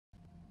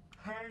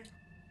Hi.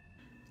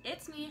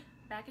 It's me,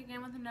 back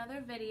again with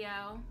another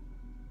video.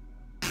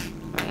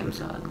 I am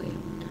so ugly.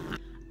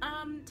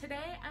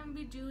 Today I'm gonna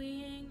be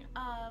doing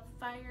a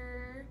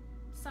fire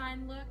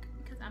sign look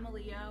because I'm a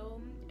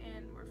Leo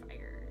and we're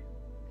fire.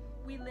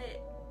 We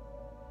lit.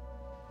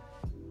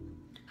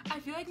 I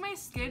feel like my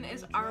skin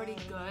is already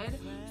good,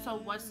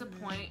 so what's the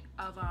point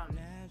of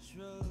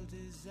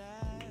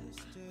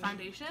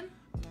foundation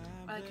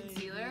or like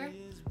concealer?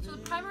 So the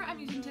primer I'm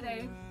using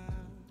today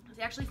is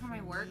actually for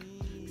my work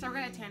because I work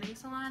at a tanning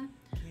salon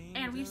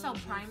and we sell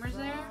primers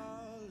there.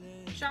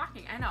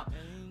 Shocking, I know.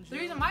 The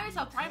reason why we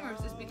sell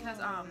primers is because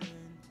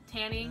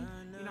tanning,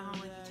 you know how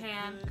like you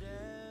tan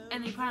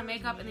and then you put on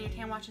makeup and then your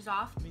tan washes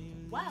off.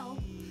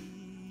 Well,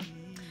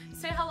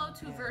 say hello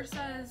to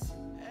Versa's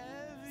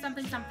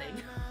something something.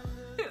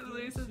 It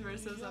literally says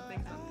Versa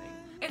something something.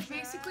 It's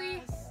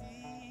basically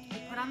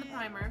you put on the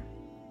primer,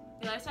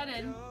 you let it set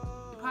in,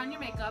 you put on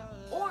your makeup,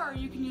 or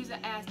you can use it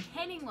as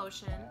tanning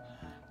lotion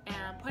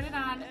and put it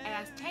on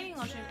as tanning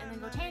lotion and then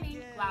go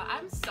tanning. Wow,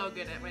 I'm so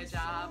good at my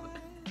job.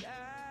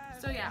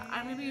 So yeah,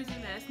 I'm gonna be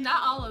using this,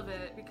 not all of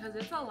it because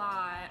it's a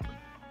lot.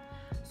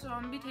 So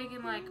I'm gonna be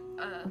taking like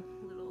a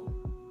little,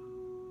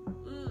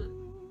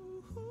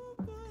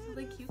 so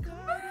like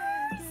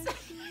cucumbers.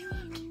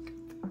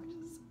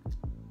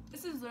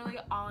 This is literally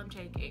all I'm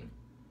taking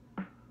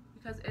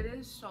because it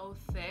is so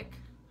thick.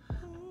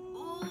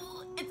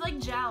 Ooh, it's like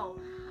gel.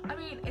 I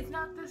mean, it's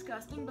not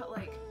disgusting, but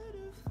like,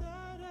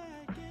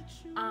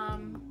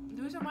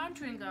 the reason why I'm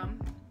chewing gum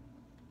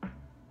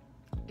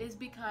is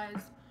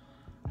because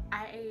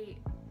I ate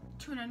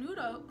tuna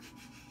noodle.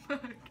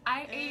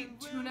 I ate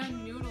tuna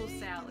noodle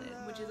salad,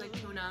 which is like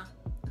tuna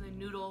and then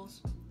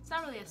noodles. It's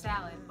not really a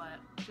salad, but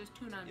just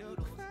tuna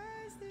noodles.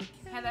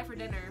 Had that for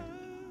dinner,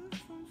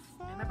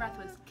 and my breath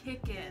was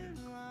kicking.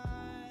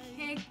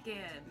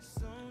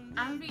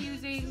 I'm gonna be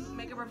using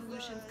Makeup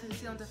Revolution's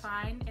Conceal and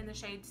Define in the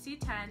shade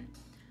C10.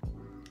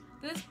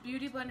 This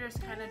beauty blender is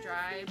kind of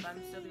dry, but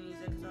I'm still gonna use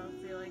it because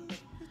I feel like,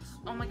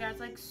 oh my god, it's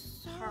like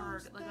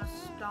hard, like a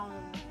stone.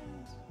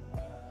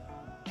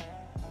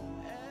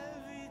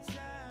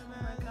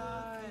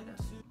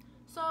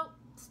 So,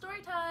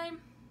 story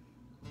time.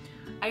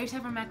 I used to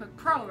have a MacBook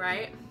Pro,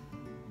 right?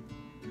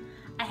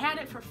 I had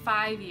it for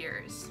 5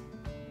 years.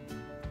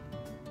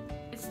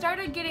 It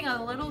started getting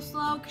a little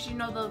slow because you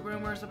know the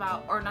rumors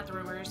about, or not the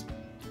rumors,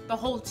 the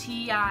whole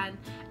tea on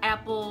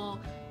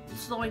Apple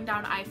slowing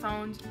down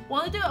iPhones.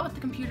 Well, they do it with the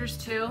computers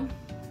too.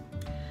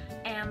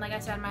 And like I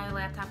said, my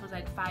laptop was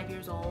like 5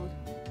 years old.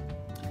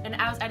 And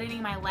I was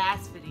editing my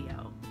last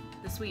video,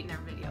 the sweetener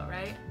video,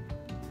 right?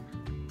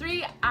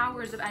 3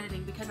 hours of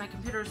editing because my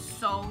computer is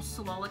so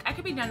slow. Like I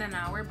could be done in an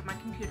hour, but my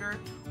computer,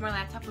 my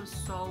laptop was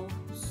so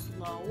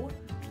slow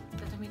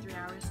that it took me 3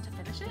 hours to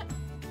finish it.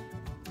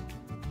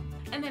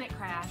 And then it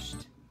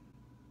crashed.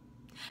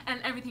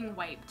 And everything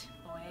wiped,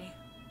 boy.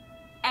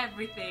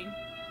 Everything.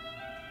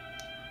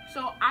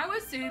 So I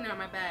was sitting there on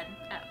my bed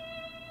at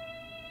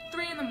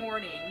 3 in the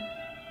morning.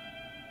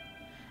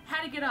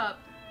 Had to get up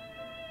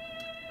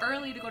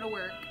early to go to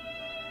work.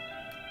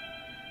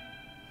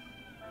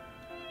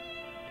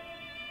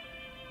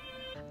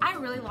 I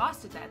really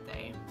lost it that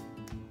day.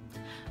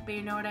 But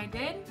you know what I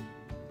did?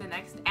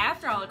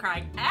 After all the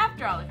crying, I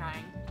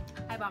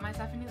bought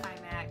myself a new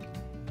iMac.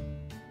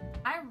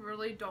 I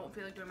really don't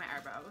feel like doing my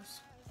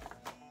eyebrows.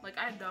 Like,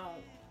 I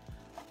don't.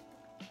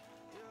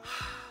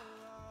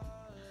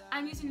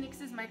 I'm using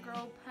NYX's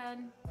micro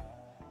pen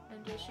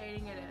and just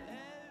shading it in.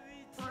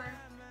 For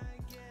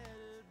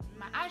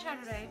my eyeshadow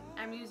today,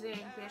 I'm using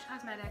BH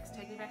Cosmetics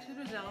Take Me Back to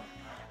Brazil.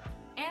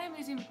 And I'm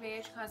using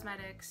BH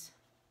Cosmetics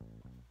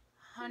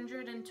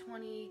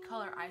 120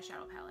 color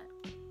eyeshadow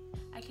palette.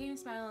 I can't even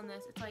smile on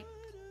this. It's like,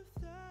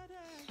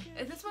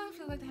 is this what it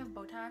feels like to have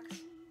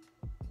Botox?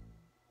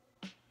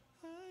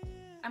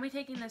 I'm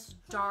taking this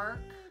dark,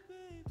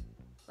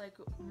 like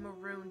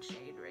maroon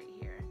shade right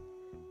here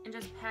and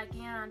just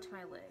packing it onto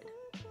my lid.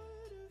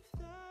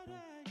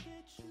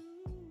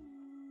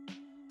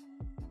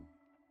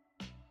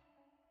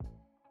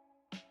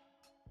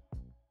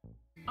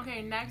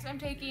 Okay, next I'm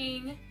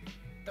taking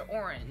the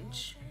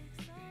orange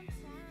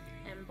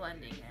and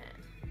blending it.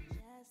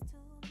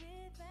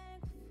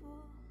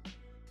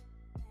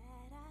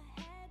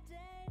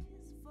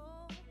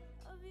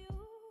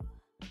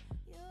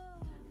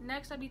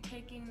 Next I'll be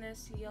taking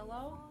this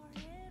yellow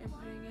and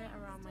putting it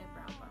around my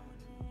brow bone.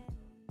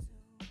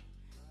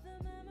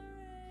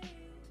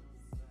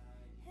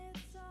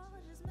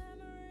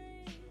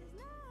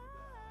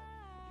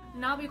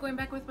 Now I'll be going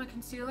back with my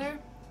concealer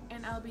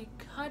and I'll be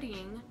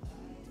cutting,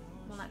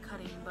 well not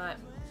cutting, but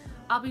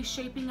I'll be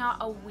shaping out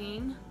a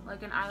wing,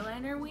 like an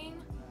eyeliner wing.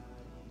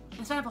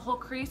 Instead of a whole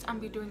crease, I'm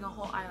gonna be doing a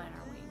whole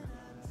eyeliner wing.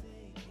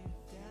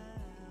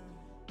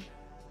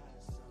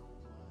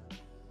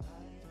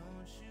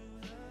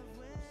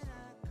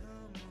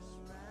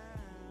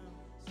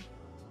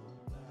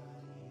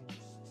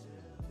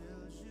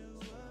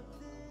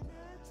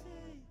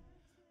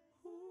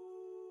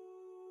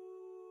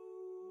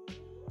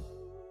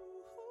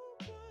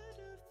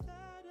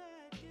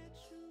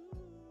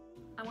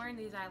 I'm wearing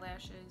these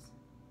eyelashes.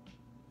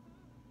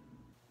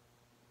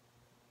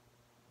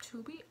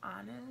 To be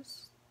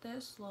honest,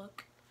 this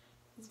look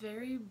is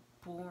very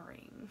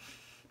boring.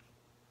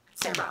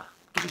 Sarah,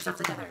 get yourself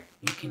together.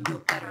 You can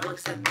do better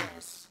looks than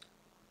this.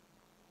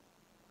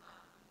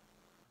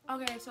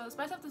 Okay, so to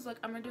spice up this look,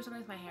 I'm gonna do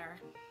something with my hair.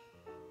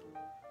 I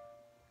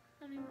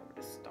don't even know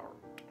where to start.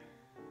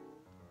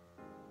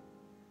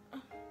 Ow.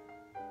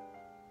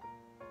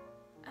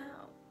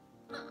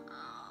 Oh my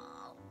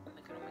god, oh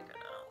my god.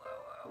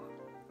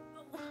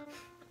 Oh.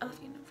 I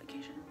left the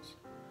notifications.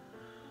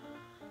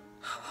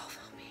 While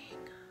filming.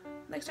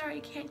 Like, sorry, I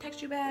can't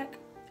text you back.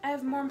 I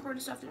have more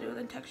important stuff to do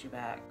than text you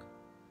back.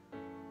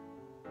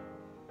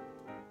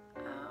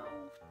 Ow.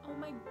 Oh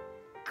my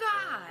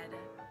god.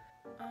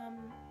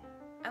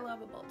 I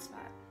love a bald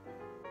spot.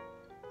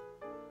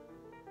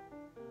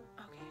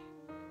 Okay.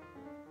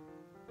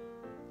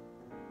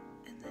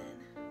 And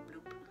then,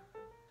 bloop.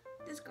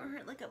 This gonna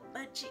hurt like a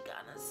butt cheek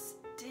on a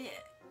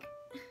stick.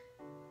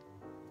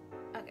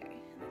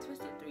 Okay, and I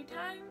twist it 3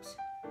 times.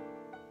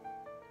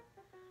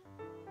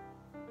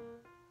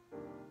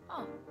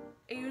 Oh,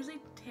 it usually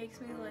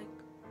takes me like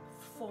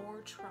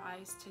 4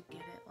 tries to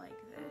get it like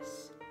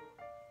this.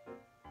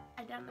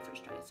 I done the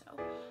first try, so,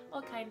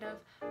 well, kind of.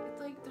 It's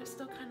like there's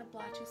still kind of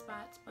blotchy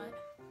spots, but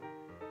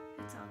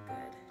it's all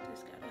good.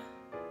 Just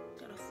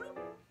gotta flip.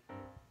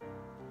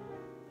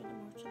 Bring it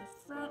more to the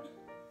front.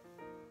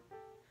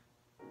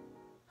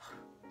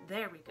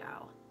 There we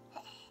go.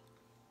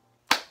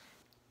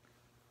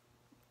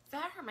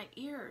 That hurt my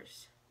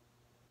ears.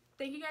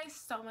 Thank you guys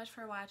so much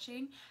for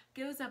watching.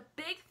 Give us a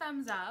big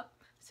thumbs up.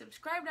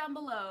 Subscribe down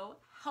below.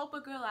 Help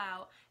a girl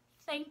out.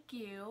 Thank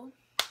you.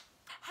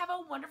 Have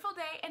a wonderful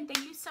day, and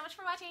thank you so much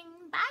for watching.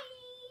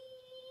 Bye!